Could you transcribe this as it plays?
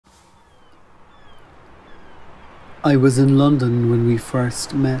I was in London when we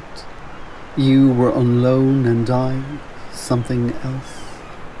first met. You were on loan and I, something else.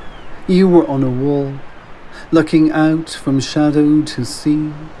 You were on a wall, looking out from shadow to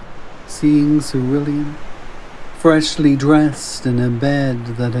sea, seeing cerulean, freshly dressed in a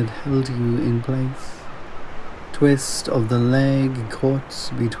bed that had held you in place. Twist of the leg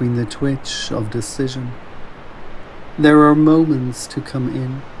caught between the twitch of decision. There are moments to come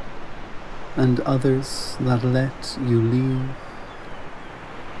in, and others that let you leave.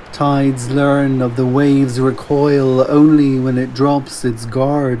 Tides learn of the waves' recoil only when it drops its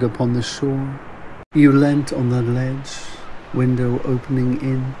guard upon the shore. You leant on that ledge, window opening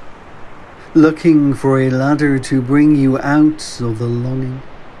in, looking for a ladder to bring you out of the longing.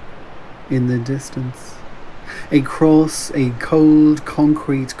 In the distance, across a cold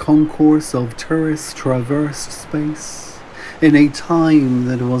concrete concourse of tourist-traversed space, in a time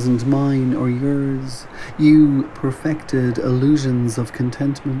that wasn't mine or yours, you perfected illusions of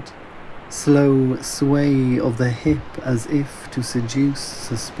contentment, slow sway of the hip as if to seduce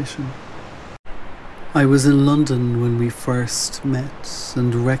suspicion. I was in London when we first met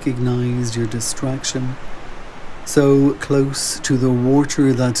and recognized your distraction, so close to the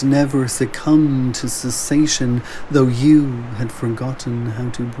water that never succumbed to cessation, though you had forgotten how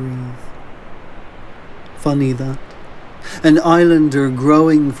to breathe. Funny that, an islander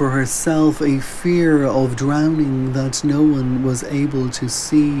growing for herself a fear of drowning that no one was able to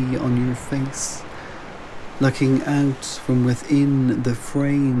see on your face, looking out from within the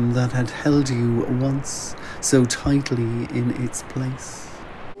frame that had held you once so tightly in its place.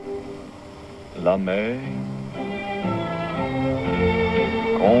 La mer,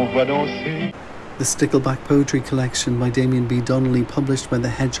 qu'on voit danser. The Stickleback Poetry Collection by Damien B. Donnelly, published by the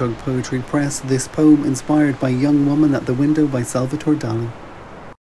Hedgehog Poetry Press. This poem inspired by Young Woman at the Window by Salvador Dali.